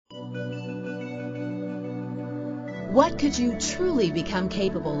What could you truly become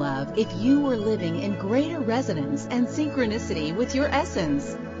capable of if you were living in greater resonance and synchronicity with your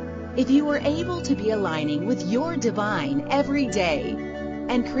essence? If you were able to be aligning with your divine every day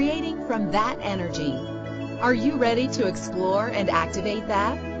and creating from that energy, are you ready to explore and activate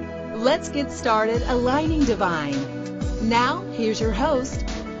that? Let's get started aligning divine. Now, here's your host,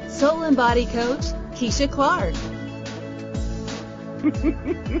 Soul and Body Coach, Keisha Clark.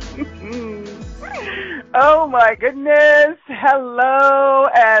 Oh my goodness. Hello,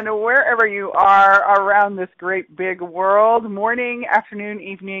 and wherever you are around this great big world, morning, afternoon,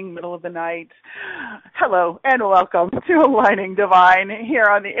 evening, middle of the night, hello and welcome to Aligning Divine here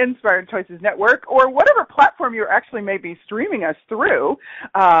on the Inspired Choices Network, or whatever platform you actually may be streaming us through,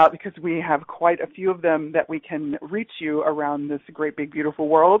 because we have quite a few of them that we can reach you around this great big beautiful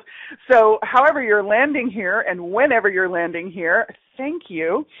world. So however you're landing here and whenever you're landing here, thank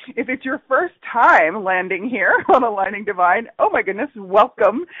you. If it's your first time landing here on Aligning Divine, oh my goodness,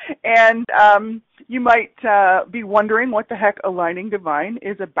 welcome. And you might be wondering what the heck Aligning Divine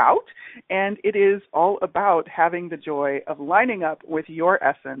is about. And it is all about having the joy of lining up with your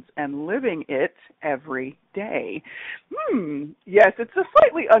essence and living it every day. Yes, it's a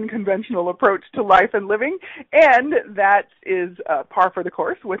slightly unconventional approach to life and living, and that is par for the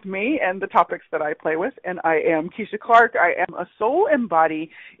course with me and the topics that I play with. And I am Keisha Clark. I am a soul and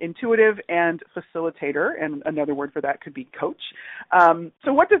body intuitive and facilitator, and another word for that could be coach.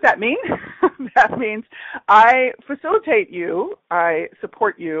 So what does that mean? That means I facilitate you, I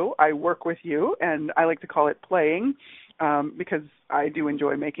support you, I work with you, and I like to call it playing. Because I do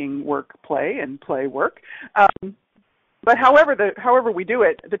enjoy making work play and play work. But however we do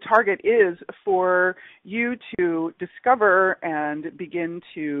it, the target is for you to discover and begin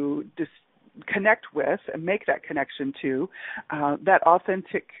to connect with and make that connection to that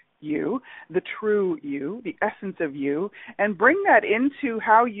authentic you, the true you, the essence of you, and bring that into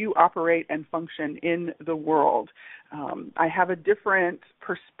how you operate and function in the world. I have a different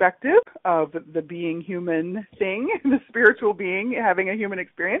perspective of the being human thing, the spiritual being having a human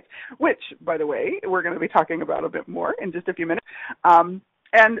experience, which, by the way, we're going to be talking about a bit more in just a few minutes.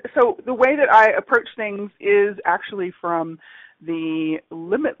 And so the way that I approach things is actually from the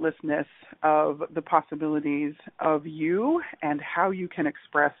limitlessness of the possibilities of you and how you can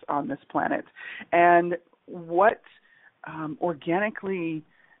express on this planet, and what organically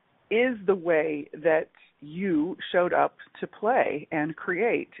is the way that you showed up to play and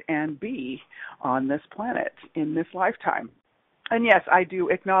create and be on this planet in this lifetime. And yes, I do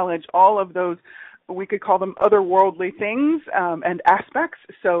acknowledge all of those, we could call them otherworldly things and aspects.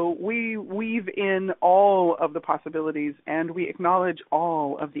 So we weave in all of the possibilities and we acknowledge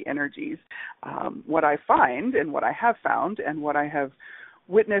all of the energies. What I find and what I have found and what I have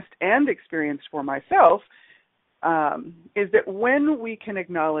witnessed and experienced for myself is that when we can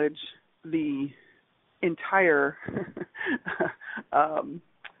acknowledge the entire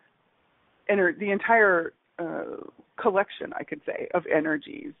collection, I could say, of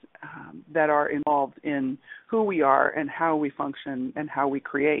energies that are involved in who we are and how we function and how we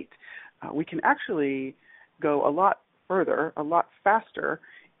create, we can actually go a lot further, a lot faster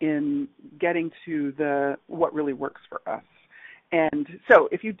in getting to what really works for us. And so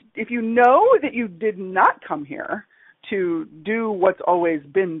if you know that you did not come here to do what's always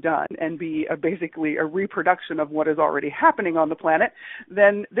been done and be basically a reproduction of what is already happening on the planet,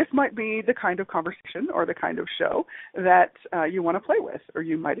 then this might be the kind of conversation or the kind of show that you want to play with or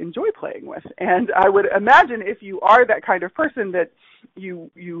you might enjoy playing with. And I would imagine if you are that kind of person that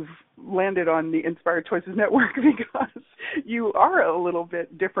you've landed on the Inspired Choices Network because you are a little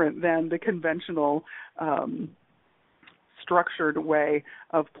bit different than the conventional structured way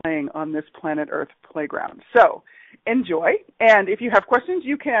of playing on this planet Earth playground. So enjoy. And if you have questions,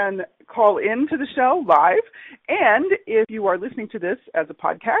 you can call in to the show live. And if you are listening to this as a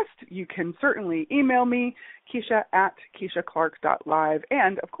podcast, you can certainly email me, Keisha at KeishaClark.live.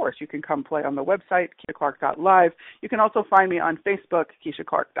 And of course, you can come play on the website, KeishaClark.live. You can also find me on Facebook,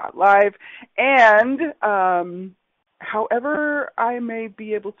 KeishaClark.live. And however I may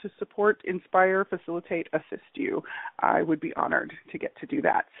be able to support, inspire, facilitate, assist you, I would be honored to get to do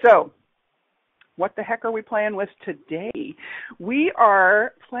that. So what the heck are we playing with today? We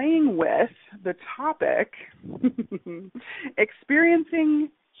are playing with the topic,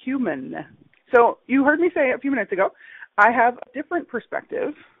 experiencing human. So you heard me say a few minutes ago, I have a different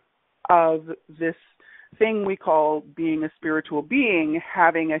perspective of this thing we call being a spiritual being,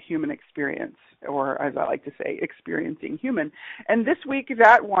 having a human experience, or as I like to say, experiencing human. And this week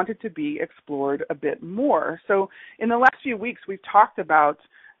that wanted to be explored a bit more. So in the last few weeks, we've talked about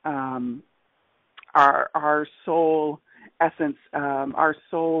our soul essence, our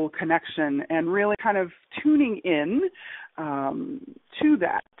soul connection, and really kind of tuning in to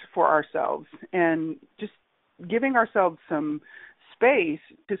that for ourselves and just giving ourselves some space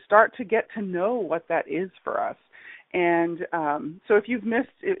to start to get to know what that is for us. And so if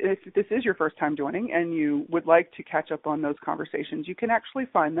this is your first time joining and you would like to catch up on those conversations, you can actually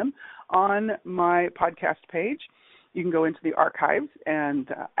find them on my podcast page. You can go into the archives and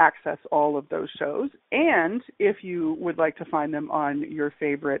access all of those shows. And if you would like to find them on your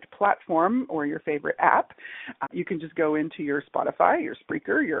favorite platform or your favorite app, you can just go into your Spotify, your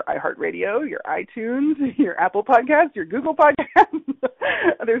Spreaker, your iHeartRadio, your iTunes, your Apple Podcasts, your Google Podcasts.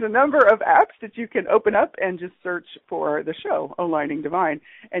 There's a number of apps that you can open up and just search for the show, Aligning Divine,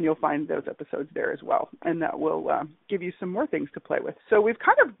 and you'll find those episodes there as well. And that will give you some more things to play with. So we've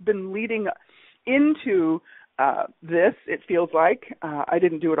kind of been leading into this, it feels like. I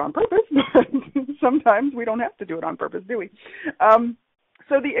didn't do it on purpose, but sometimes we don't have to do it on purpose, do we?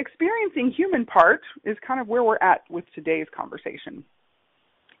 So the experiencing human part is kind of where we're at with today's conversation.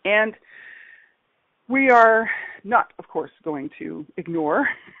 And we are not, of course, going to ignore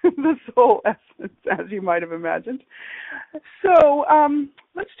the soul essence, as you might have imagined. So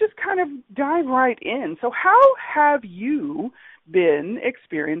let's just kind of dive right in. So how have you been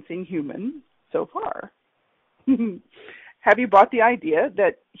experiencing human so far? Have you bought the idea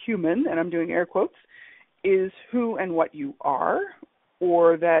that human, and I'm doing air quotes, is who and what you are,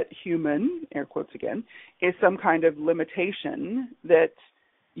 or that human, air quotes again, is some kind of limitation that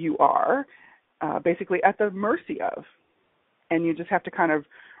you are basically at the mercy of, and you just have to kind of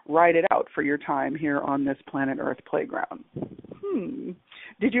ride it out for your time here on this planet Earth playground?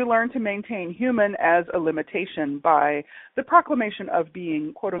 Did you learn to maintain human as a limitation by the proclamation of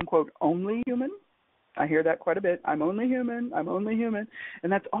being, quote unquote, only human? I hear that quite a bit. I'm only human. I'm only human. And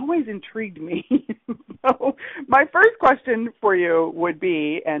that's always intrigued me. So my first question for you would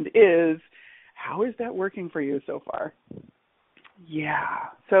be, and is, how is that working for you so far? Yeah.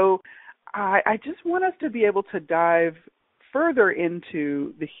 So I just want us to be able to dive further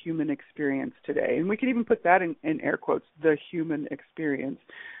into the human experience today. And we can even put that in air quotes, the human experience,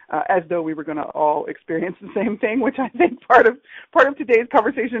 as though we were going to all experience the same thing, which I think part of today's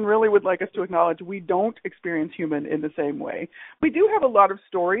conversation really would like us to acknowledge. We don't experience human in the same way. We do have a lot of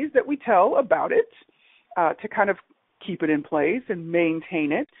stories that we tell about it to kind of keep it in place and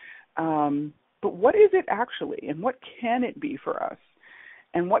maintain it. But what is it actually, and what can it be for us?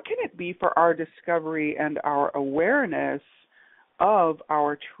 And what can it be for our discovery and our awareness of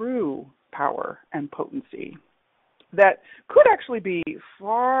our true power and potency that could actually be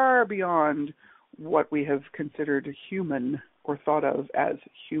far beyond what we have considered human or thought of as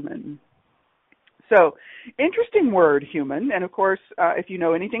human? So, interesting word, human. And of course, if you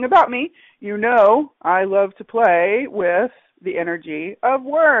know anything about me, you know I love to play with the energy of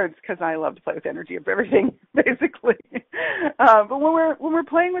words, because I love to play with the energy of everything, basically. But when we're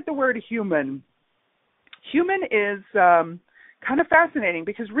playing with the word human is kind of fascinating,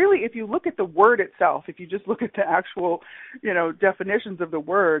 because really, if you look at the word itself, if you just look at the actual, definitions of the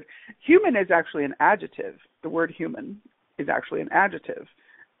word, human is actually an adjective. The word human is actually an adjective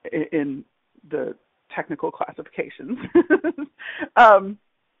in the technical classifications.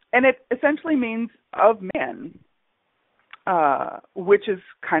 And it essentially means of man, which is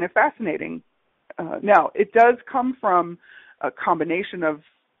kind of fascinating. Now, it does come from a combination of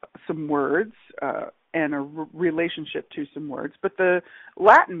some words and a relationship to some words, but the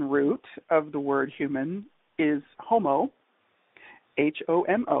Latin root of the word human is homo,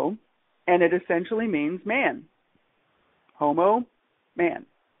 H-O-M-O, and it essentially means man. Homo, man.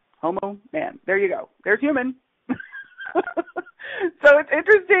 Homo, man. There you go. There's human. So it's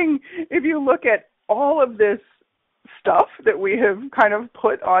interesting if you look at all of this stuff that we have kind of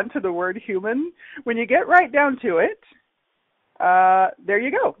put onto the word human, when you get right down to it, there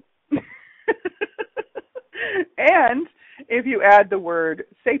you go. And if you add the word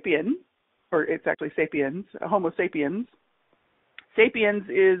sapien, or it's actually sapiens, Homo sapiens, sapiens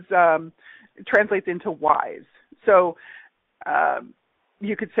is translates into wise. So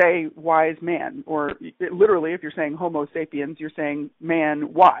you could say wise man, or literally, if you're saying Homo sapiens, you're saying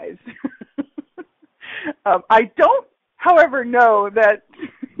man wise. I don't, however, know that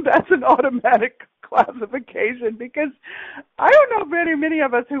that's an automatic classification, because I don't know many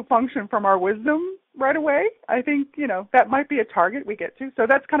of us who function from our wisdom right away. I think, that might be a target we get to. So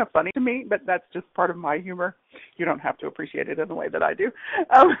that's kind of funny to me, but that's just part of my humor. You don't have to appreciate it in the way that I do.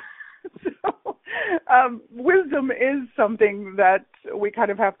 Wisdom is something that we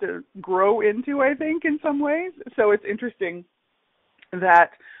kind of have to grow into, I think, in some ways. So it's interesting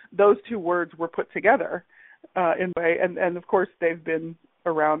that those two words were put together in a way. And of course, they've been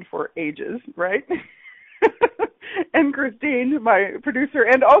around for ages, right? And Christine, my producer,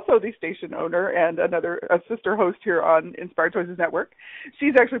 and also the station owner and a sister host here on Inspired Choices Network,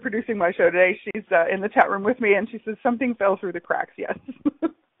 she's actually producing my show today. She's in the chat room with me, and she says something fell through the cracks. Yes.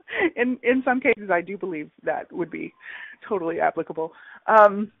 In some cases, I do believe that would be totally applicable.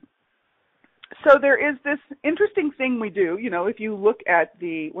 So there is this interesting thing we do, if you look at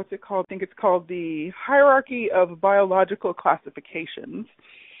what's it called? I think it's called the hierarchy of biological classifications.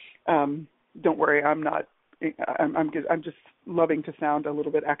 Don't worry, I'm just loving to sound a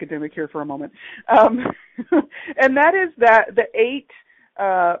little bit academic here for a moment. And that is that the 8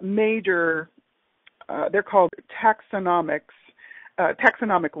 major, they're called taxonomic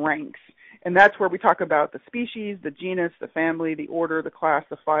ranks. And that's where we talk about the species, the genus, the family, the order, the class,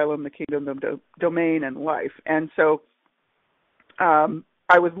 the phylum, the kingdom, the domain, and life. And so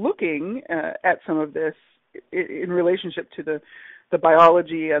I was looking at some of this in relationship to the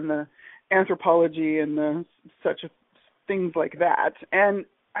biology and the anthropology and the such things like that. And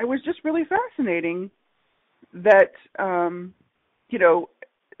I was just really fascinating that, the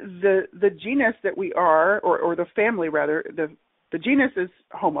genus that we are, or the family rather, the genus is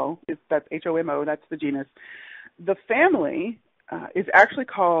Homo, that's Homo, that's the genus. The family is actually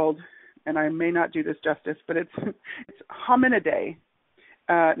called, and I may not do this justice, but it's Hominidae.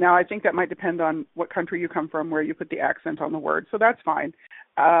 Now, I think that might depend on what country you come from, where you put the accent on the word, so that's fine.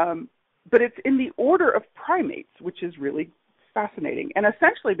 But it's in the order of primates, which is really fascinating. And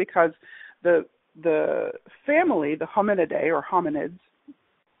essentially because the family, the Hominidae or hominids,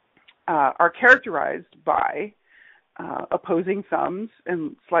 are characterized by opposing thumbs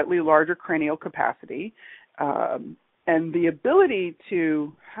and slightly larger cranial capacity, and the ability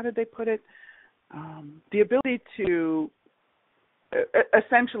to, how did they put it? The ability to,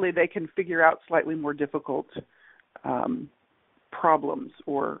 essentially they can figure out slightly more difficult problems,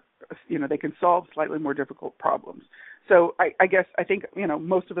 or, they can solve slightly more difficult problems. So I think,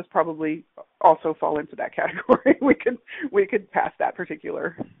 most of us probably also fall into that category. We could pass that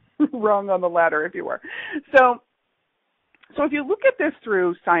particular rung on the ladder, if you were. So if you look at this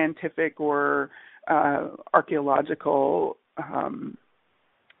through scientific or archaeological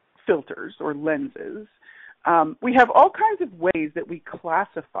filters or lenses, we have all kinds of ways that we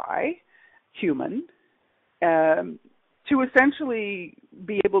classify human to essentially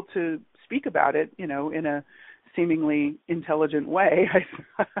be able to speak about it, in a seemingly intelligent way,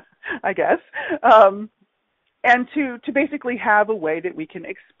 I guess, and to basically have a way that we can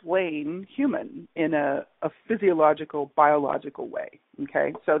explain human in a physiological, biological way.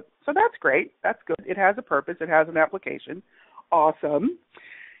 Okay, so that's great. That's good. It has a purpose. It has an application. Awesome.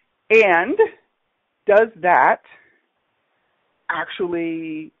 And does that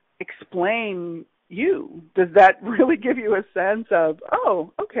actually explain you? Does that really give you a sense of,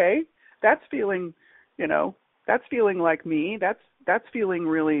 oh, okay, that's feeling, that's feeling like me. That's feeling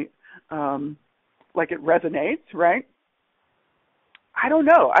really like it resonates, right? I don't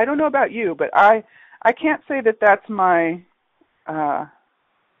know. I don't know about you, but I can't say that that's my,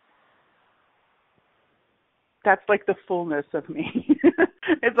 that's like the fullness of me.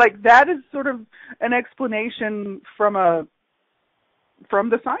 It's like that is sort of an explanation from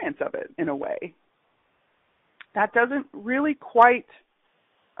the science of it, in a way. That doesn't really quite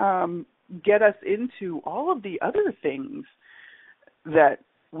get us into all of the other things that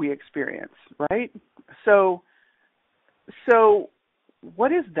we experience, right? So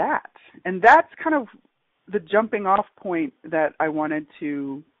what is that? And that's kind of the jumping off point that I wanted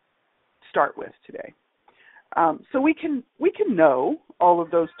to start with today. So we can know all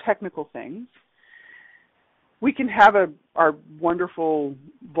of those technical things. We can have our wonderful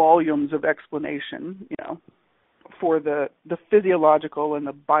volumes of explanation, for the physiological and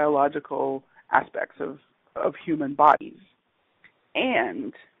the biological aspects of human bodies.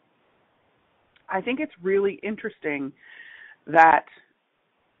 And I think it's really interesting that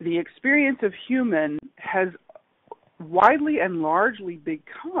the experience of human has widely and largely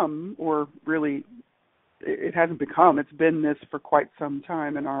become, or really it hasn't become, it's been this for quite some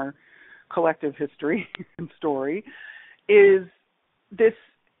time in our collective history and story, is this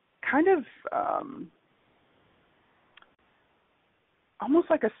kind of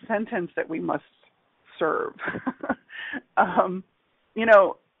almost like a sentence that we must serve.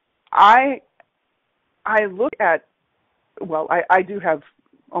 I look at, well, I do have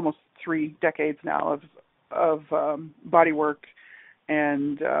almost 3 decades now of body work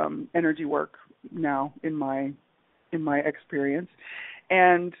and energy work now in my experience,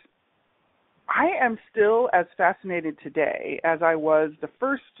 and I am still as fascinated today as I was the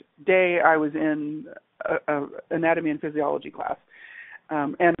first day I was in a anatomy and physiology class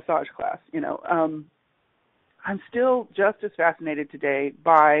and massage class. I'm still just as fascinated today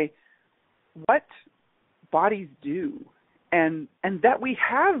by what bodies do, and that we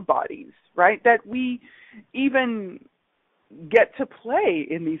have bodies, right? That we even get to play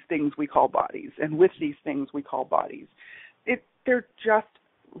in these things we call bodies, and with these things we call bodies. They're just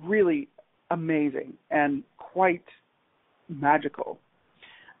really amazing and quite magical.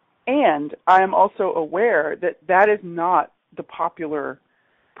 And I am also aware that that is not the popular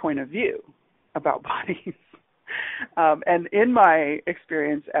point of view about bodies. And in my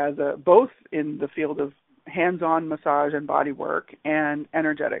experience as both in the field of hands-on massage and body work and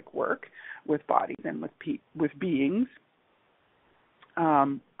energetic work with bodies and with beings,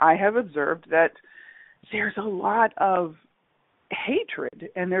 I have observed that there's a lot of hatred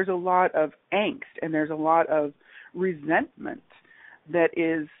and there's a lot of angst and there's a lot of resentment that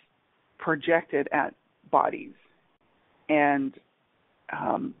is projected at bodies. And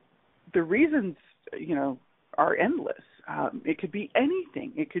the reasons, are endless. It could be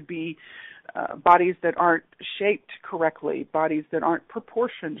anything. It could be bodies that aren't shaped correctly, bodies that aren't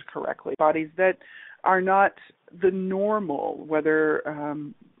proportioned correctly, bodies that are not the normal, whether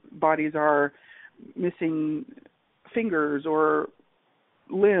bodies are missing fingers or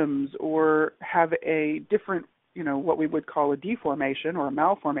limbs or have a different, what we would call a deformation or a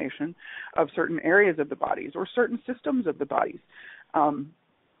malformation of certain areas of the bodies or certain systems of the bodies.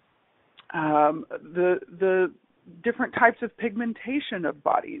 The different types of pigmentation of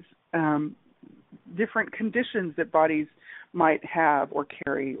bodies, different conditions that bodies might have or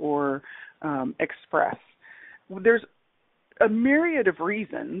carry or express. There's a myriad of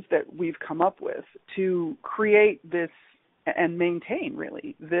reasons that we've come up with to create this and maintain,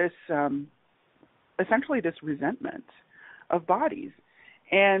 really, this essentially this resentment of bodies.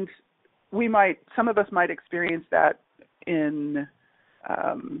 And some of us might experience that in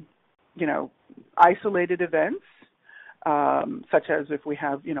isolated events, such as if we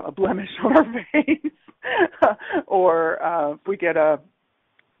have, a blemish on our face, or if we get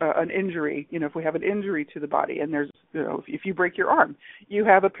an injury, if we have an injury to the body, and there's, if you break your arm, you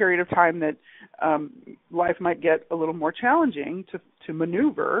have a period of time that life might get a little more challenging to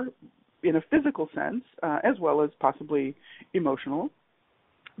maneuver in a physical sense, as well as possibly emotional.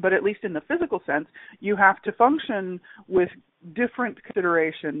 But at least in the physical sense, you have to function with different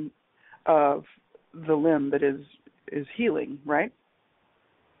consideration of the limb that is healing, right?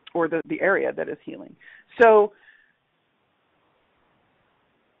 Or the area that is healing. So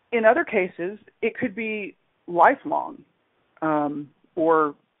in other cases, it could be lifelong,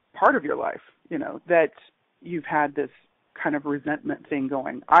 or part of your life, that you've had this kind of resentment thing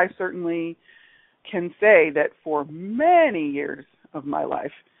going. I certainly can say that for many years of my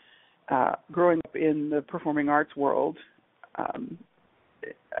life, growing up in the performing arts world,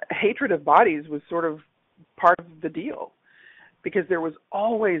 hatred of bodies was sort of part of the deal, because there was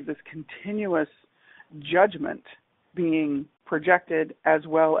always this continuous judgment being projected as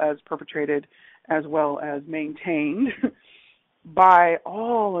well as perpetrated as well as maintained by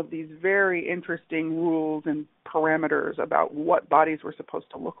all of these very interesting rules and parameters about what bodies were supposed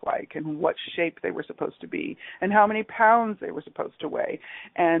to look like and what shape they were supposed to be and how many pounds they were supposed to weigh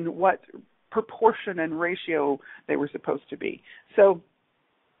and what proportion and ratio they were supposed to be. So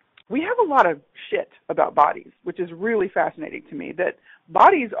we have a lot of shit about bodies, which is really fascinating to me, that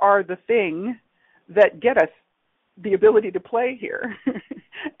bodies are the thing that get us the ability to play here.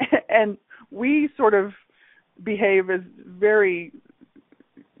 And we sort of behave as very,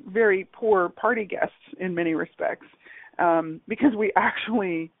 very poor party guests in many respects, because we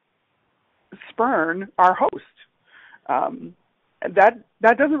actually spurn our host. That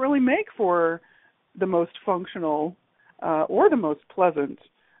doesn't really make for the most functional or the most pleasant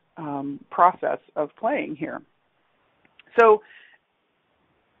process of playing here. So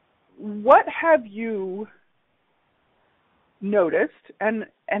what have you noticed, and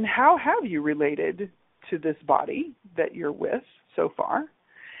how have you related to this body that you're with so far?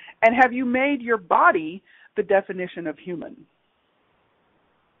 And have you made your body the definition of human?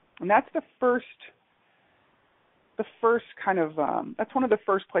 And that's the first kind of, that's one of the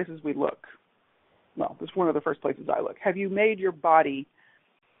first places we look. Well, it's one of the first places I look. Have you made your body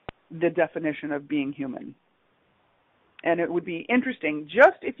the definition of being human? And it would be interesting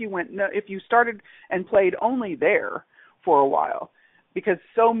just if you started and played only there for a while, because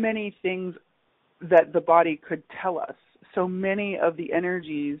so many things that the body could tell us, so many of the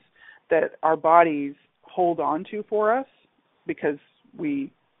energies that our bodies hold on to for us, because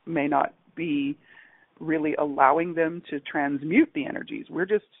we may not be really allowing them to transmute the energies. We're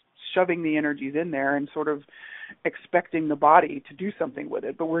just shoving the energies in there and sort of expecting the body to do something with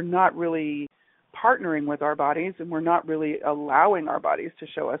it, but we're not really partnering with our bodies, and we're not really allowing our bodies to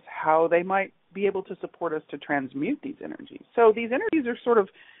show us how they might be able to support us to transmute these energies. So these energies are sort of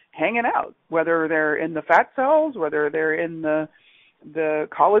hanging out, whether they're in the fat cells, whether they're in the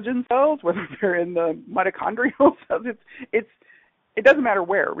collagen cells, whether they're in the mitochondrial cells. It doesn't matter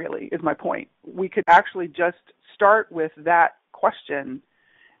where, really, is my point. We could actually just start with that question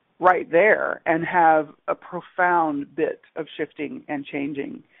right there and have a profound bit of shifting and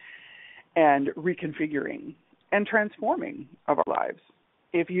changing and reconfiguring and transforming of our lives.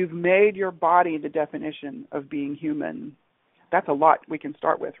 If you've made your body the definition of being human, that's a lot we can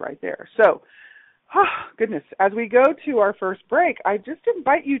start with right there. So, goodness, as we go to our first break, I just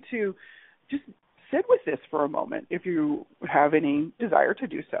invite you to just sit with this for a moment if you have any desire to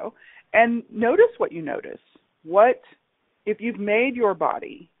do so, and notice what you notice. If you've made your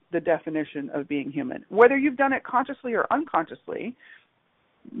body the definition of being human, whether you've done it consciously or unconsciously,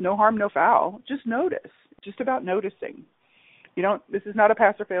 no harm, no foul, just notice. Just about noticing. This is not a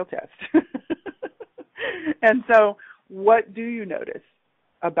pass or fail test. And so what do you notice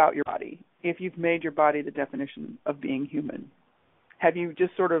about your body if you've made your body the definition of being human? Have you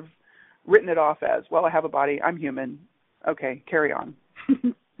just sort of written it off as, well, I have a body, I'm human, okay, carry on.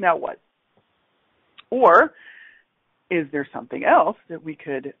 Now what? Or is there something else that we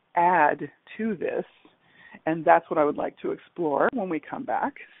could add to this? And that's what I would like to explore when we come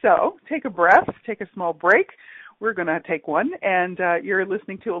back. So take a breath, take a small break. We're going to take one, and you're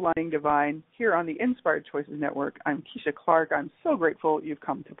listening to Aligning Divine here on the Inspired Choices Network. I'm Keisha Clark. I'm so grateful you've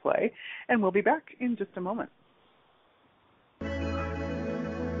come to play, and we'll be back in just a moment.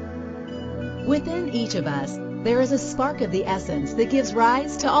 Within each of us, there is a spark of the essence that gives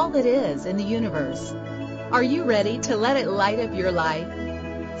rise to all that is in the universe. Are you ready to let it light up your life?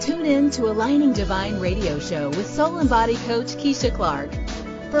 Tune in to Aligning Divine radio show with soul and body coach Keisha Clark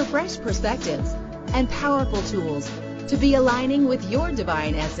for fresh perspectives and powerful tools to be aligning with your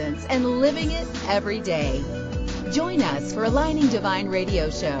divine essence and living it every day. Join us for Aligning Divine radio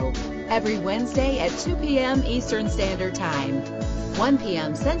show every Wednesday at 2 p.m. Eastern Standard Time, 1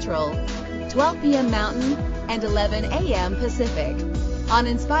 p.m. Central, 12 p.m. Mountain, and 11 a.m. Pacific on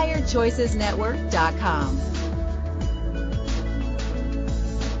InspiredChoicesNetwork.com.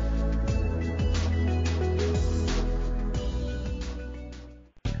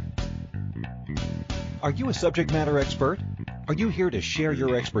 Are you a subject matter expert? Are you here to share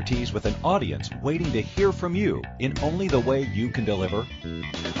your expertise with an audience waiting to hear from you in only the way you can deliver?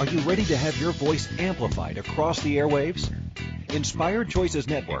 Are you ready to have your voice amplified across the airwaves? Inspired Choices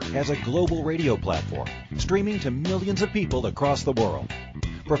Network has a global radio platform streaming to millions of people across the world.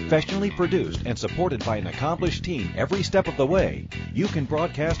 Professionally produced and supported by an accomplished team every step of the way, you can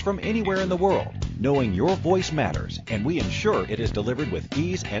broadcast from anywhere in the world, knowing your voice matters, and we ensure it is delivered with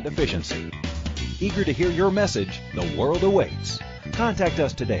ease and efficiency. Eager to hear your message, the world awaits. Contact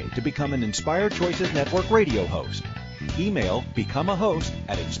us today to become an Inspired Choices Network radio host. Email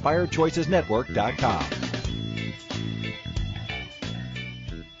becomeahost@inspiredchoicesnetwork.com.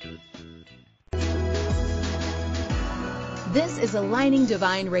 This is Aligning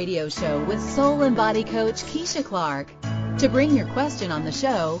Divine radio show with soul and body coach Keisha Clark. To bring your question on the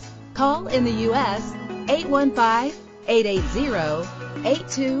show, call in the U.S.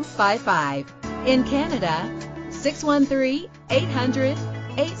 815-880-8255. In Canada,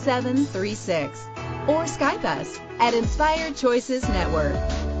 613-800-8736. Or Skype us at Inspired Choices Network.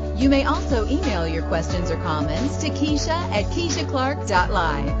 You may also email your questions or comments to Keisha at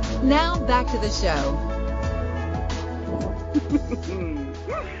KeishaClark.live. Now back to the show.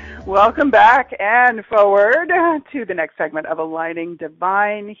 Welcome back and forward to the next segment of Aligning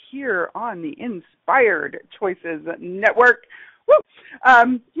Divine here on the Inspired Choices Network. Woo!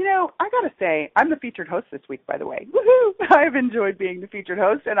 I got to say, I'm the featured host this week, by the way. Woohoo! I've enjoyed being the featured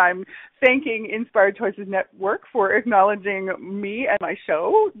host, and I'm thanking Inspired Choices Network for acknowledging me and my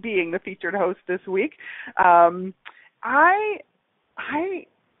show being the featured host this week. I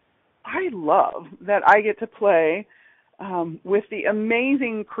love that I get to play with the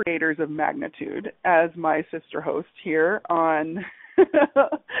amazing creators of magnitude as my sister host here on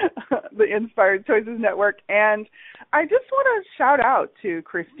the Inspired Choices Network. And I just want to shout out to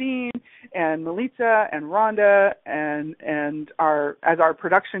Christine and Melissa and Rhonda and our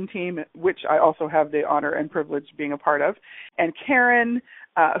production team, which I also have the honor and privilege of being a part of, and Karen,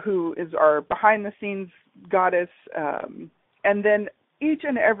 who is our behind-the-scenes goddess, and then each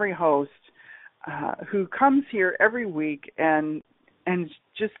and every host who comes here every week and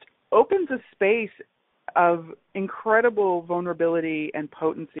just opens a space of incredible vulnerability and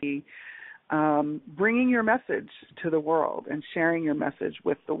potency, bringing your message to the world and sharing your message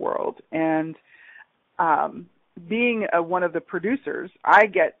with the world. And being one of the producers, I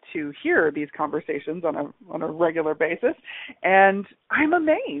get to hear these conversations on a regular basis, and I'm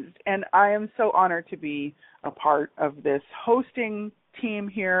amazed. And I am so honored to be a part of this hosting team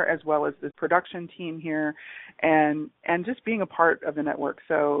here, as well as this production team here, and just being a part of the network.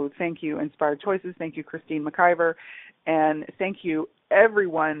 So thank you, Inspired Choices. Thank you, Christine McIver. And thank you,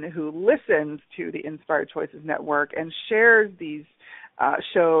 everyone who listens to the Inspired Choices Network and shares these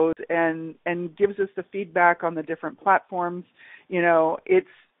shows and gives us the feedback on the different platforms. You know, it's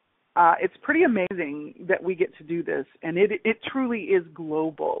pretty amazing that we get to do this, and it truly is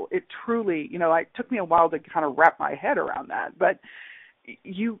global. It truly, you know, it took me a while to kind of wrap my head around that, but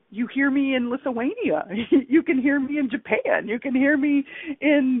you hear me in Lithuania, you can hear me in Japan, you can hear me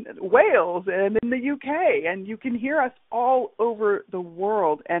in Wales and in the UK, and you can hear us all over the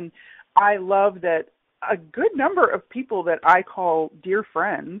world. And I love that a good number of people that I call dear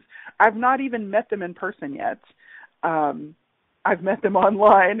friends, I've not even met them in person yet. I've met them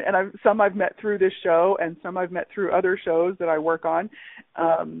online, and some I've met through this show, and some I've met through other shows that I work on.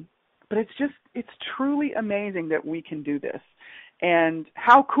 But it's truly amazing that we can do this. And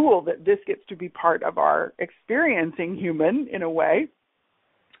how cool that this gets to be part of our experiencing human in a way.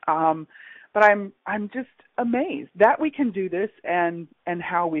 But I'm just amazed that we can do this and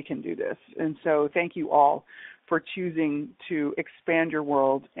how we can do this. And so thank you all for choosing to expand your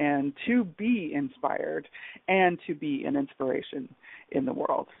world and to be inspired and to be an inspiration in the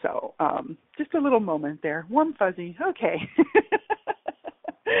world. So just a little moment there. Warm fuzzy. Okay.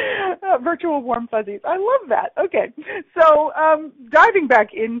 Virtual warm fuzzies. I love that. Okay. So diving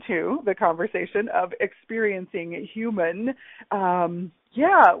back into the conversation of experiencing human,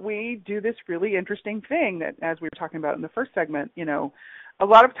 we do this really interesting thing that, as we were talking about in the first segment, you know, a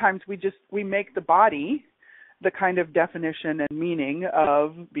lot of times we make the body the kind of definition and meaning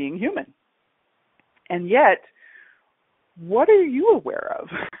of being human. And yet, what are you aware of?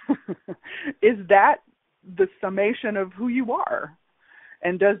 Is that the summation of who you are?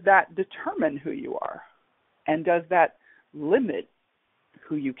 And does that determine who you are? And does that limit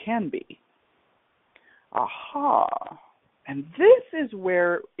who you can be? Aha. And this is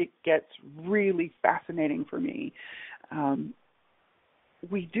where it gets really fascinating for me.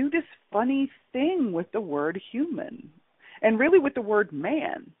 We do this funny thing with the word human, and really with the word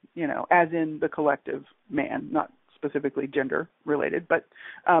man, you know, as in the collective man, not specifically gender related, but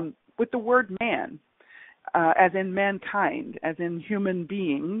with the word man, as in mankind, as in human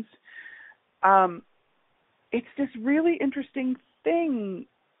beings. It's this really interesting thing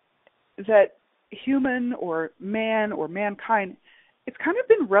that human or man or mankind, it's kind of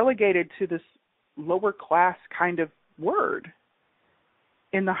been relegated to this lower class kind of word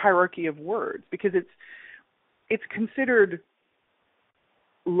in the hierarchy of words, because it's considered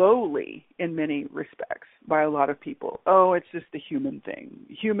lowly in many respects by a lot of people. Oh, it's just a human thing.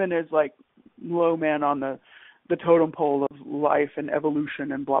 Human is like low man on the totem pole of life and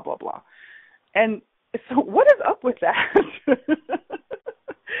evolution and blah, blah, blah. And so what is up with that?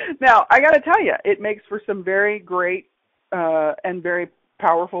 Now, I got to tell you, it makes for some very great and very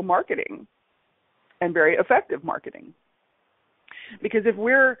powerful marketing and very effective marketing. Because if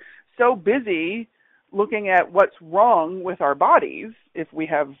we're so busy looking at what's wrong with our bodies, if we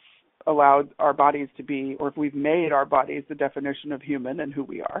have allowed our bodies to be, or if we've made our bodies the definition of human and who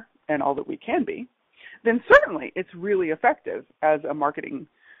we are and all that we can be, then certainly it's really effective as a marketing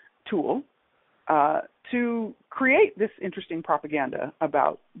tool to create this interesting propaganda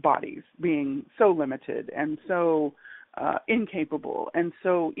about bodies being so limited and so incapable and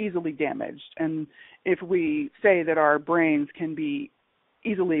so easily damaged. And if we say that our brains can be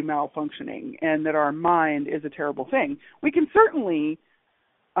easily malfunctioning and that our mind is a terrible thing, we can certainly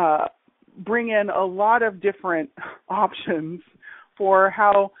bring in a lot of different options for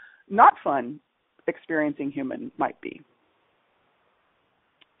how not fun experiencing human might be.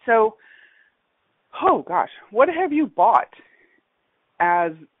 So, oh gosh, what have you bought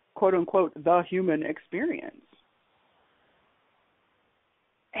as quote unquote the human experience?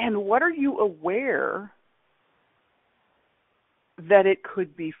 And what are you aware that it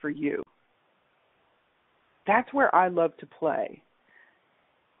could be for you? That's where I love to play.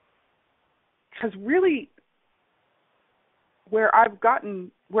 Because really, where I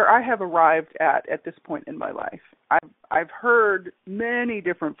have arrived at this point in my life, I've heard many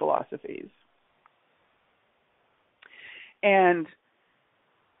different philosophies. And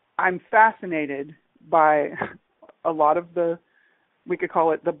I'm fascinated by a lot of the We could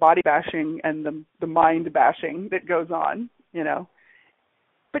call it the body bashing and the mind bashing that goes on, you know.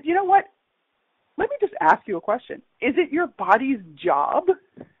 But you know what? Let me just ask you a question. Is it your body's job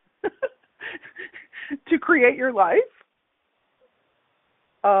to create your life?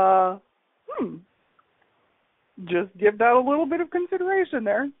 Just give that a little bit of consideration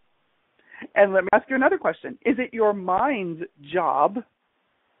there. And let me ask you another question. Is it your mind's job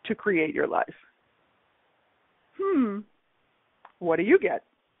to create your life? What do you get?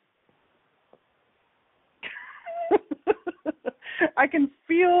 I can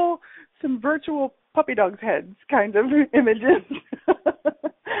feel some virtual puppy dogs' heads kind of images,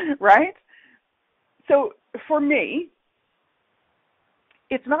 right? So for me,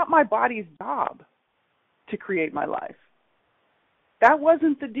 it's not my body's job to create my life. That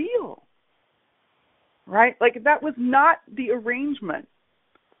wasn't the deal, right? Like, that was not the arrangement.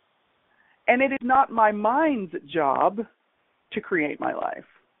 And it is not my mind's job to create my life.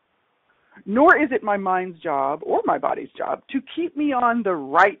 Nor is it my mind's job or my body's job to keep me on the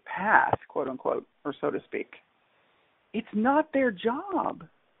right path, quote unquote, or so to speak. It's not their job.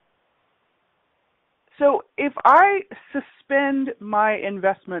 So if I suspend my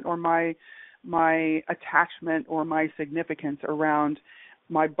investment or my attachment or my significance around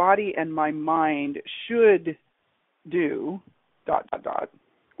my body and my mind should do ...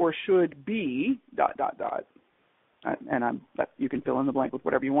 or should be ... and you can fill in the blank with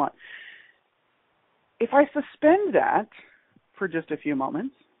whatever you want. If I suspend that for just a few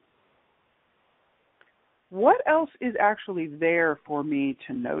moments, what else is actually there for me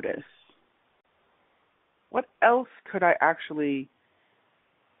to notice? What else could I actually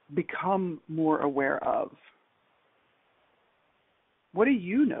become more aware of? What do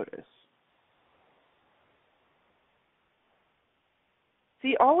you notice?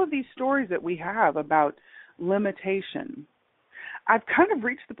 See, all of these stories that we have about limitation, I've kind of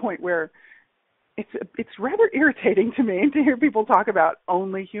reached the point where it's rather irritating to me to hear people talk about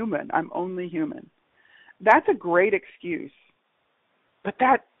only human. I'm only human. That's a great excuse, but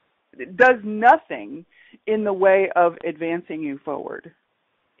that does nothing in the way of advancing you forward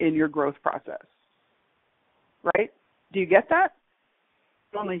in your growth process, right? Do you get that?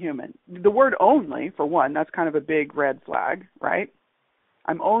 Only human. The word only, for one, that's kind of a big red flag, right?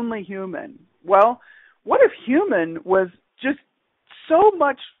 I'm only human. Well, what if human was just so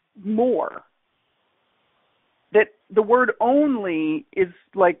much more that the word only is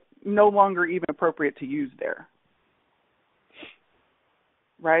like no longer even appropriate to use there?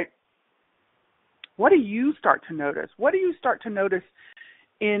 Right? What do you start to notice? What do you start to notice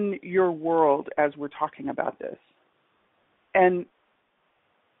in your world as we're talking about this? And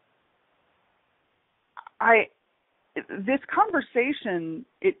this conversation,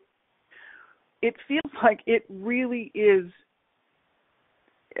 it feels like it really is,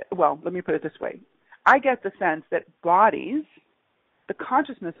 well, let me put it this way. I get the sense that bodies, the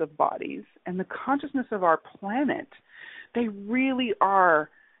consciousness of bodies and the consciousness of our planet, they really are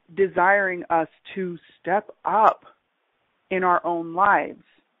desiring us to step up in our own lives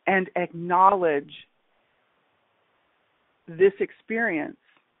and acknowledge this experience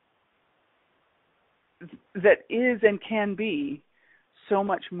that is and can be so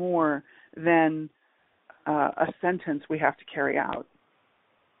much more than a sentence we have to carry out.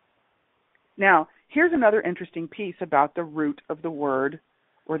 Now, here's another interesting piece about the root of the word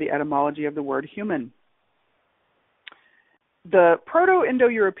or the etymology of the word human. The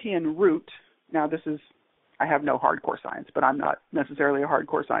Proto-Indo-European root, now this is, I have no hardcore science, but I'm not necessarily a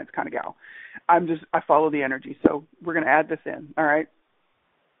hardcore science kind of gal. I follow the energy, so we're going to add this in, all right?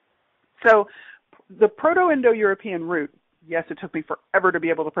 So the Proto-Indo-European root, yes, it took me forever to be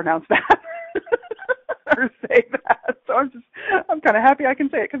able to pronounce that or say that. So I'm kind of happy I can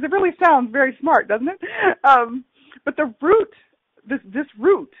say it because it really sounds very smart, doesn't it? But the root, this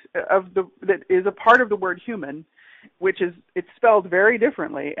root that is a part of the word human, which is, it's spelled very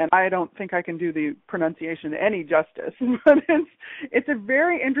differently, and I don't think I can do the pronunciation any justice, but it's a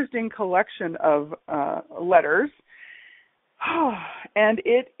very interesting collection of letters, and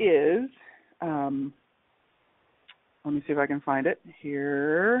it is, let me see if I can find it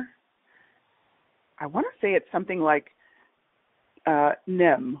here. I want to say it's something like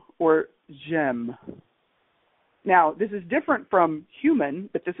nem or gem. Now, this is different from human,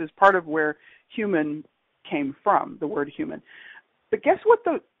 but this is part of where human came from, the word human. But guess what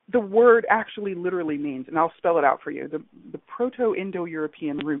the word actually literally means? And I'll spell it out for you. The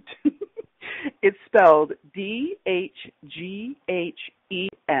Proto-Indo-European root. It's spelled D-H-G-H-E-M.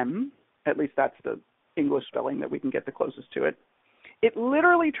 At least that's the English spelling that we can get the closest to it. It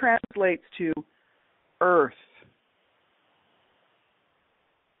literally translates to earth.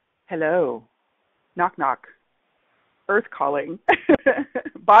 Hello. Knock, knock. Earth calling.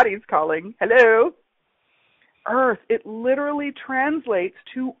 Bodies calling. Hello. Earth. It literally translates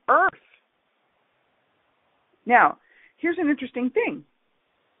to earth. Now, here's an interesting thing.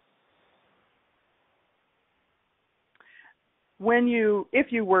 If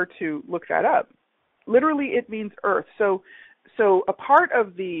you were to look that up, literally it means earth. So a part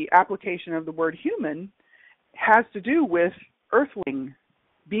of the application of the word human has to do with earthling,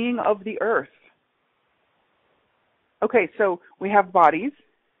 being of the earth. Okay, so we have bodies.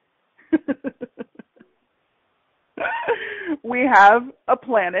 We have a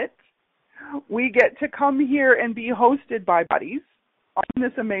planet. We get to come here and be hosted by bodies on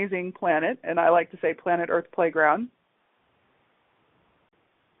this amazing planet, and I like to say planet Earth playground.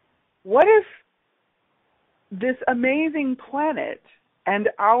 What if this amazing planet and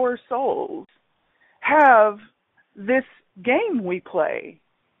our souls have this game we play,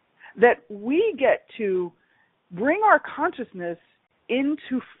 that we get to bring our consciousness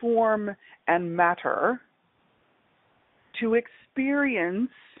into form and matter to experience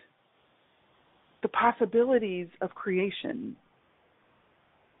the possibilities of creation?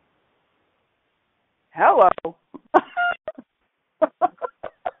 Hello.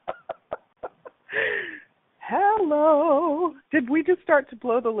 Hello. Did we just start to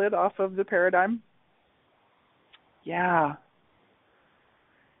blow the lid off of the paradigm? Yeah.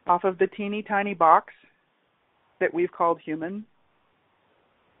 Off of the teeny tiny box that we've called human?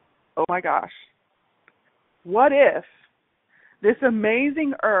 Oh my gosh. What if this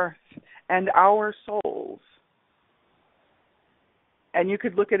amazing earth and our souls, and you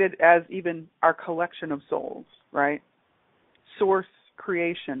could look at it as even our collection of souls, right? Source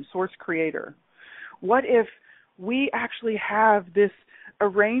creation, source creator. What if we actually have this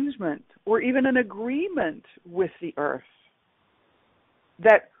arrangement or even an agreement with the earth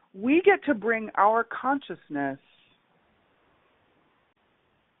that we get to bring our consciousness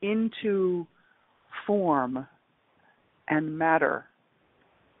into form and matter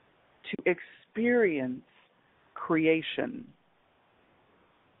to experience creation,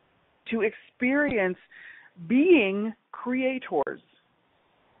 to experience being creators?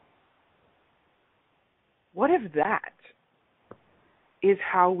 What if that is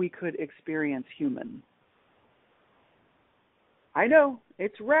how we could experience human? I know,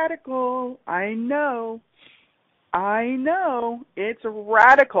 it's radical. I know, it's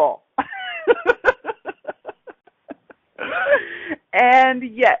radical. And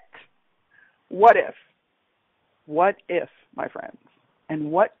yet, what if? What if, my friends?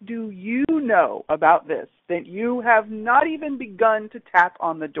 And what do you know about this that you have not even begun to tap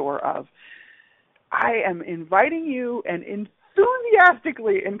on the door of? I am inviting you and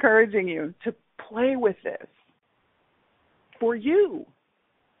enthusiastically encouraging you to play with this for you.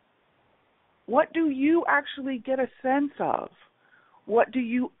 What do you actually get a sense of? What do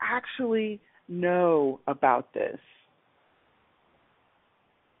you actually know about this?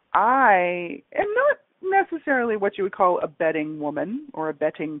 I am not necessarily what you would call a betting woman or a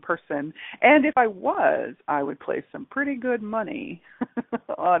betting person. And if I was, I would place some pretty good money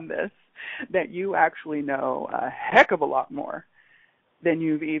on this, that you actually know a heck of a lot more than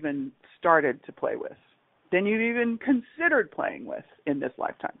you've even started to play with, than you've even considered playing with in this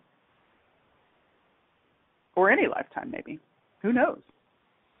lifetime. Or any lifetime, maybe. Who knows?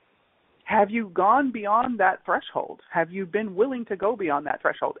 Have you gone beyond that threshold? Have you been willing to go beyond that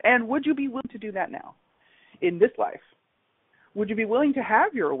threshold? And would you be willing to do that now, in this life? Would you be willing to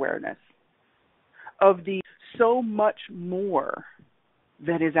have your awareness of the so much more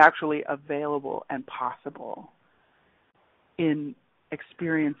that is actually available and possible in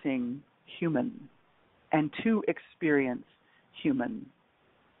experiencing human and to experience human?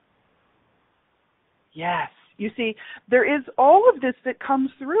 Yes. You see, there is all of this that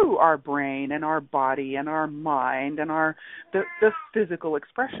comes through our brain and our body and our mind and the physical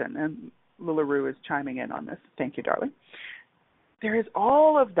expression. And LuLaRue is chiming in on this. Thank you, darling. There is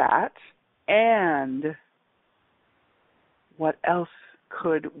all of that, and what else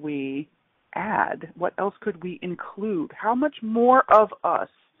could we add? What else could we include? How much more of us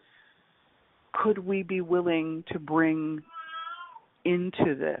could we be willing to bring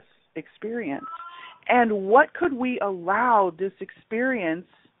into this experience? And what could we allow this experience,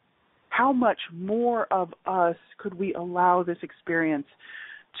 how much more of us could we allow this experience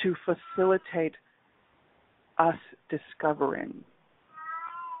to facilitate us discovering?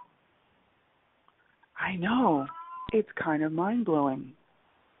 I know, it's kind of mind-blowing,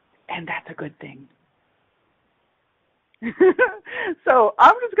 and that's a good thing. So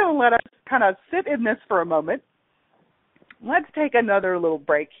I'm just going to let us kind of sit in this for a moment, let's take another little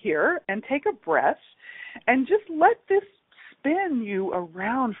break here and take a breath and just let this spin you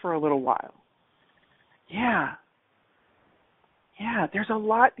around for a little while. Yeah, there's a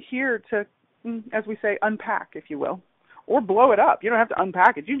lot here to, as we say, unpack, if you will, or blow it up. You don't have to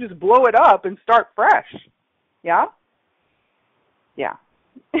unpack it. You just blow it up and start fresh. Yeah? Yeah.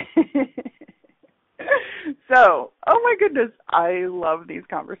 So, oh my goodness, I love these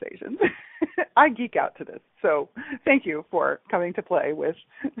conversations. I geek out to this. So thank you for coming to play with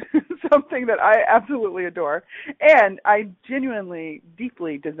something that I absolutely adore. And I genuinely,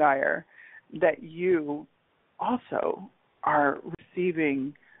 deeply desire that you also are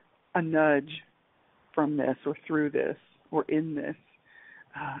receiving a nudge from this or through this or in this.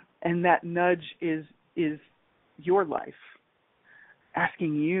 And that nudge is your life,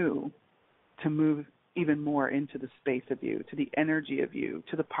 asking you to move even more into the space of you, to the energy of you,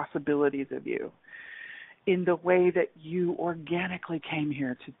 to the possibilities of you, in the way that you organically came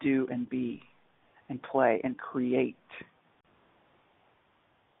here to do and be and play and create.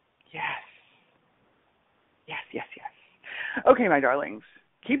 Yes. Okay, my darlings,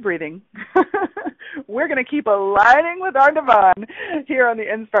 keep breathing. We're going to keep aligning with our divine here on the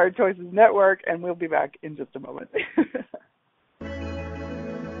Inspired Choices Network, and we'll be back in just a moment.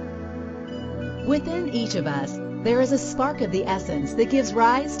 Within each of us, there is a spark of the essence that gives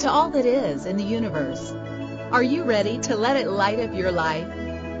rise to all that is in the universe. Are you ready to let it light up your life?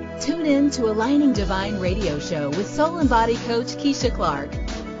 Tune in to Aligning Divine radio show with soul and body coach Keisha Clark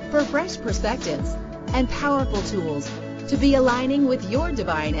for fresh perspectives and powerful tools to be aligning with your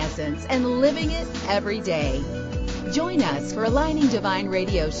divine essence and living it every day. Join us for Aligning Divine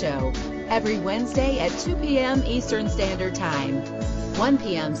radio show every Wednesday at 2 p.m. Eastern Standard Time, 1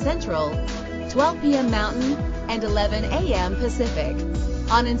 p.m. Central, 12 p.m. Mountain, and 11 a.m. Pacific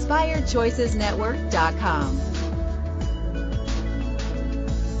on InspiredChoicesNetwork.com.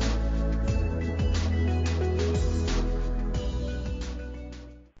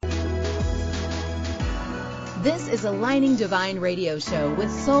 This is Aligning Divine radio show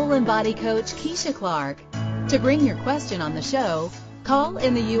with soul and body coach Keisha Clark. To bring your question on the show, call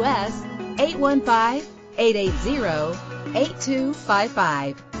in the U.S.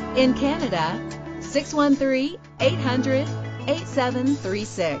 815-880-8255. In Canada,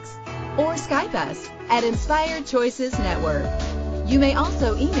 613-800-8736. Or Skype us at Inspired Choices Network. You may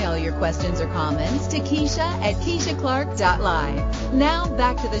also email your questions or comments to Keisha at KeishaClark.live. Now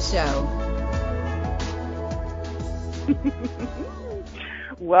back to the show.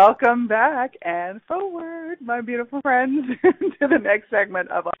 Welcome back and forward, my beautiful friends, to the next segment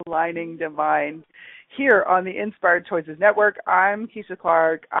of Aligning Divine here on the Inspired Choices Network. I'm Keisha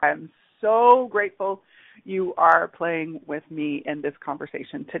Clark. I'm so grateful you are playing with me in this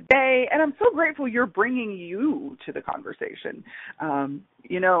conversation today, and I'm so grateful you're bringing you to the conversation.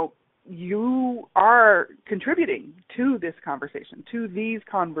 You are contributing to this conversation, to these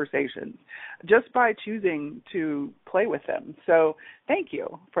conversations, just by choosing to play with them. So thank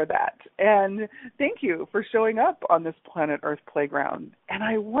you for that. And thank you for showing up on this planet Earth playground. And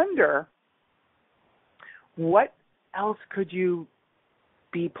I wonder, what else could you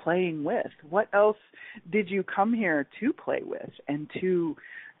be playing with? What else did you come here to play with and to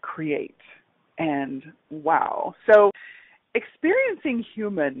create? And wow. So experiencing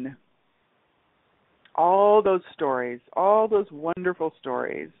human, all those stories, all those wonderful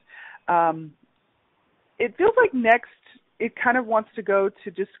stories, it feels like next it kind of wants to go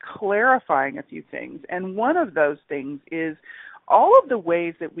to just clarifying a few things. And one of those things is all of the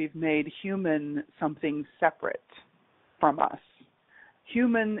ways that we've made human something separate from us,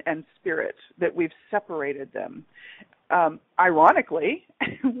 human and spirit, that we've separated them. Ironically,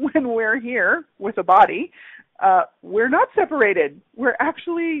 when we're here with a body, we're not separated. We're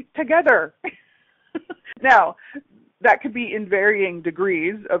actually together. Now, that could be in varying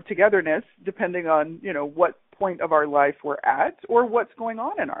degrees of togetherness, depending on, what point of our life we're at or what's going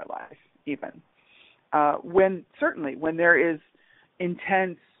on in our life, even. When there is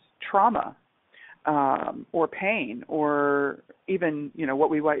intense trauma or pain or even, what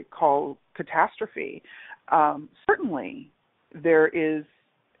we might call catastrophe, certainly there is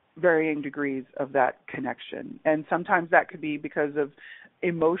varying degrees of that connection. And sometimes that could be because of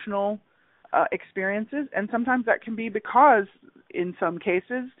emotional experiences, and sometimes that can be because, in some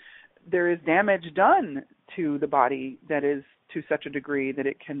cases, there is damage done to the body that is to such a degree that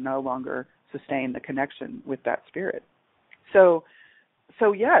it can no longer sustain the connection with that spirit. So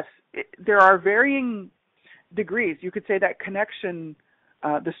yes, there are varying degrees. You could say that connection,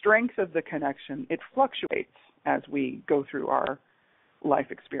 the strength of the connection, it fluctuates as we go through our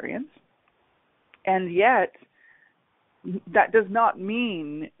life experience. And yet, that does not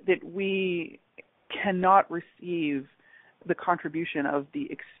mean that we cannot receive the contribution of the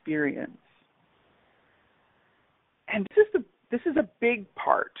experience. And this is a big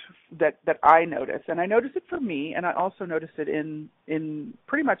part that I notice, and I notice it for me, and I also notice it in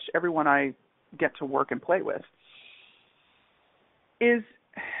pretty much everyone I get to work and play with, is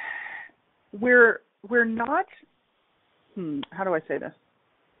we're not, how do I say this?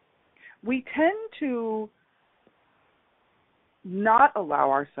 We tend to not allow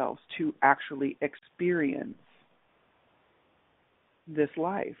ourselves to actually experience this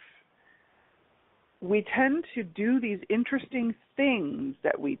life. We tend to do these interesting things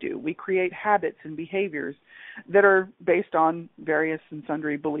that we do. We create habits and behaviors that are based on various and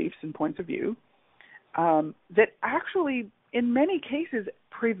sundry beliefs and points of view that actually, in many cases,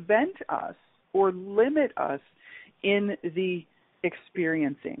 prevent us or limit us in the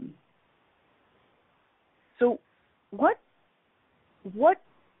experiencing. So what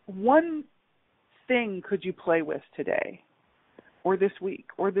one thing could you play with today or this week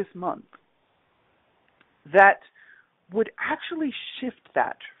or this month that would actually shift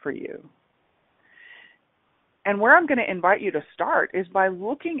that for you? And where I'm going to invite you to start is by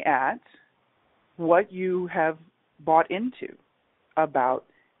looking at what you have bought into about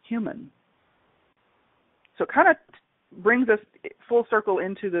human. So it kind of brings us full circle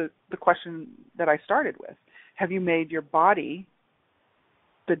into the question that I started with. Have you made your body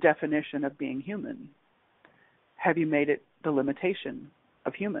the definition of being human? Have you made it the limitation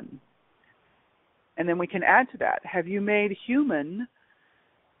of human? And then we can add to that, have you made human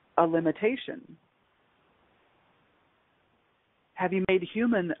a limitation? Have you made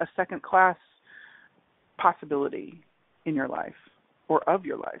human a second-class possibility in your life or of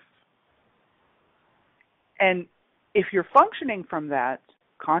your life? And if you're functioning from that,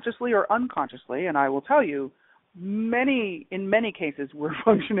 consciously or unconsciously, and I will tell you, in many cases, we're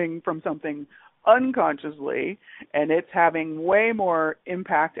functioning from something unconsciously, and it's having way more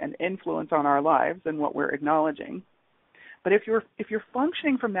impact and influence on our lives than what we're acknowledging. But if you're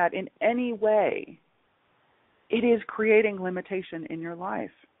functioning from that in any way, it is creating limitation in your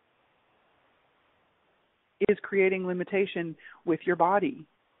life. It is creating limitation with your body.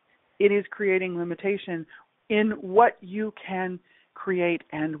 It is creating limitation in what you can create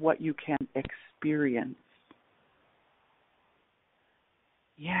and what you can experience.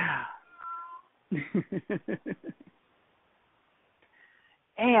 Yeah.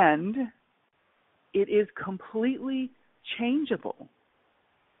 And it is completely changeable.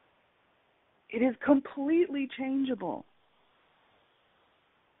 It is completely changeable.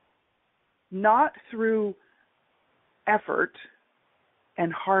 Not through effort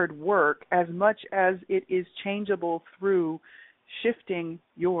and hard work as much as it is changeable through shifting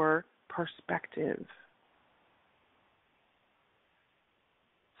your perspective.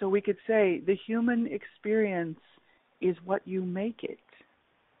 So we could say the human experience is what you make it.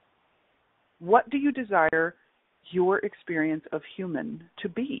 What do you desire your experience of human to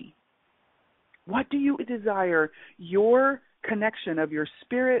be? What do you desire your connection of your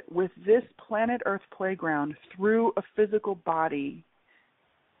spirit with this planet Earth playground through a physical body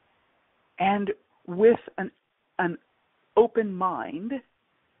and with an open mind?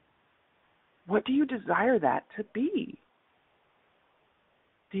 What do you desire that to be?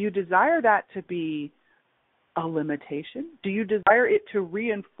 Do you desire that to be a limitation? Do you desire it to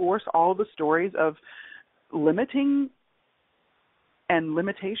reinforce all the stories of limiting and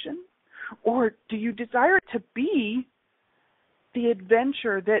limitation? Or do you desire it to be the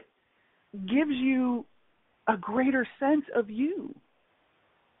adventure that gives you a greater sense of you?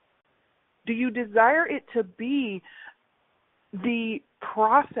 Do you desire it to be the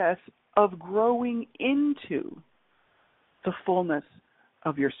process of growing into the fullness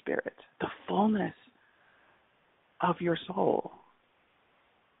of your spirit, the fullness of your soul?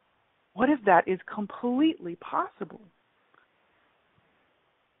 What if that is completely possible?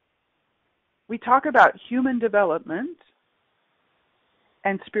 We talk about human development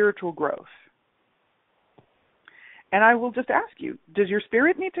and spiritual growth. And I will just ask you, does your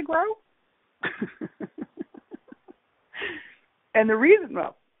spirit need to grow? And the reason,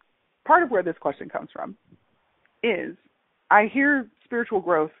 part of where this question comes from is I hear spiritual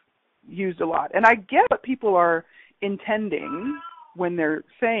growth used a lot. And I get what people are intending when they're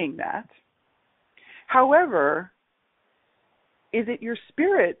saying that. However, is it your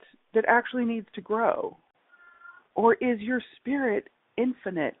spirit that actually needs to grow? Or is your spirit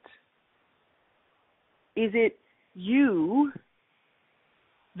infinite? Is it you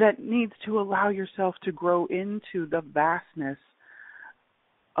that needs to allow yourself to grow into the vastness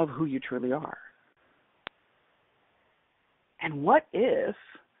of who you truly are? And what if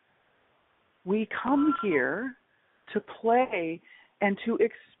we come here to play and to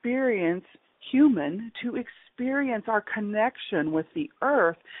experience to experience our connection with the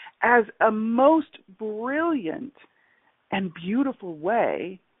earth as a most brilliant and beautiful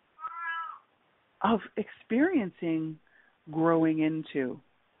way of experiencing growing into,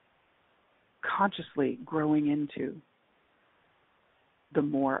 consciously growing into the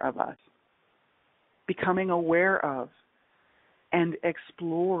more of us, becoming aware of and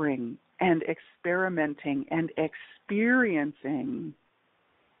exploring and experimenting and experiencing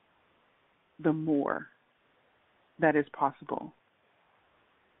the more that is possible.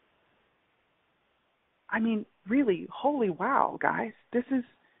 I mean, really, holy wow, guys. This is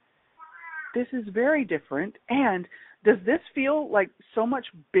very different. And does this feel like so much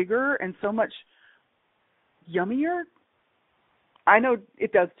bigger and so much yummier? I know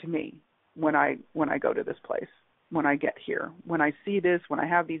it does to me when I go to this place, when I get here, when I see this, when I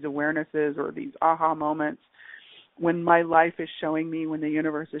have these awarenesses or these aha moments, when my life is showing me, when the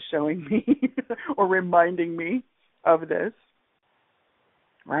universe is showing me or reminding me of this,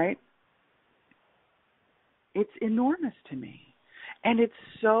 right? It's enormous to me. And it's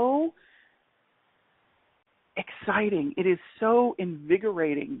so exciting. It is so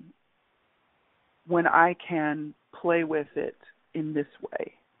invigorating when I can play with it in this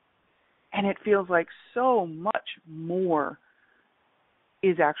way. And it feels like so much more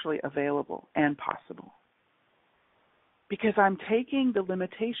is actually available and possible. Because I'm taking the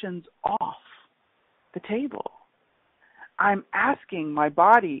limitations off the table. I'm asking my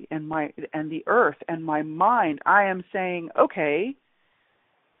body and the earth and my mind, I am saying, okay,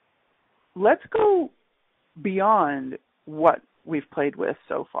 let's go beyond what we've played with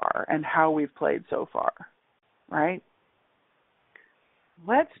so far and how we've played so far, right?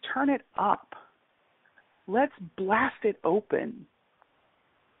 Let's turn it up. Let's blast it open.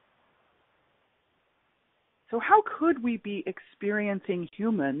 So how could we be experiencing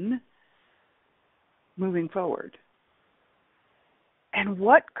human moving forward? And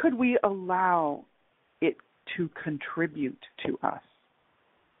what could we allow it to contribute to us?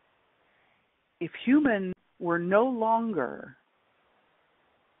 If human were no longer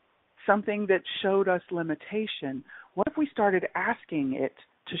something that showed us limitation, what if we started asking it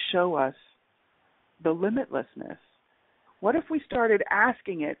to show us the limitlessness? What if we started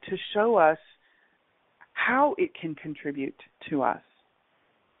asking it to show us how it can contribute to us?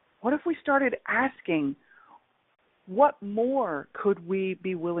 What if we started asking, what more could we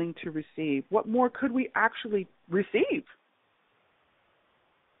be willing to receive? What more could we actually receive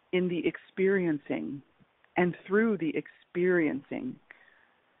in the experiencing and through the experiencing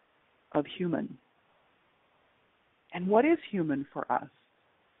of human? And what is human for us?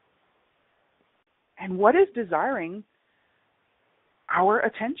 And what is desiring our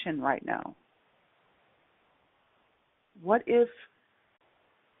attention right now? What if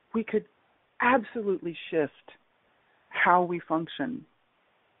we could absolutely shift how we function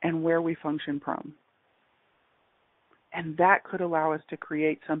and where we function from? And that could allow us to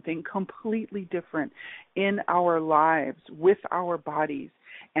create something completely different in our lives, with our bodies.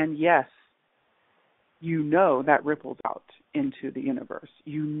 And yes, you know that ripples out into the universe.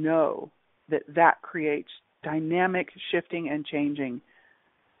 You know that creates dynamic shifting and changing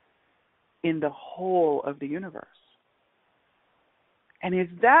in the whole of the universe. And is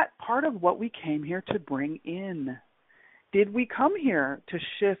that part of what we came here to bring in? Did we come here to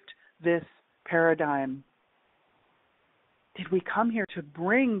shift this paradigm? Did we come here to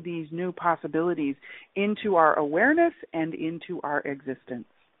bring these new possibilities into our awareness and into our existence?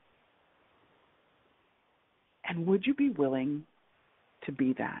 And would you be willing to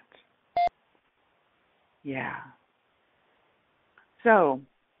be that? Yeah. So,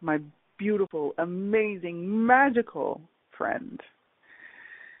 my beautiful, amazing, magical friend,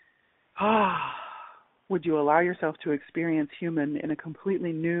 would you allow yourself to experience human in a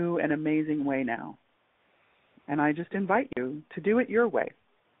completely new and amazing way now? And I just invite you to do it your way,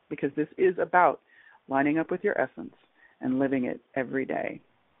 because this is about lining up with your essence and living it every day.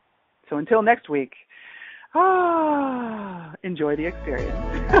 So until next week, enjoy the experience.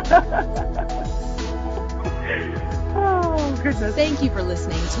 Oh, goodness. Thank you for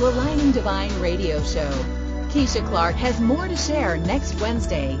listening to Aligning Divine Radio Show. Keisha Clark has more to share next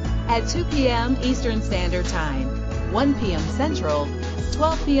Wednesday at 2 p.m. Eastern Standard Time, 1 p.m. Central,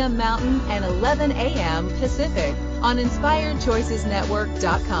 12 p.m. Mountain, and 11 a.m. Pacific on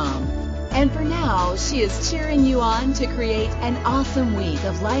InspiredChoicesNetwork.com. And for now, she is cheering you on to create an awesome week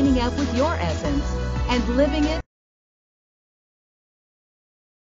of lining up with your essence and living it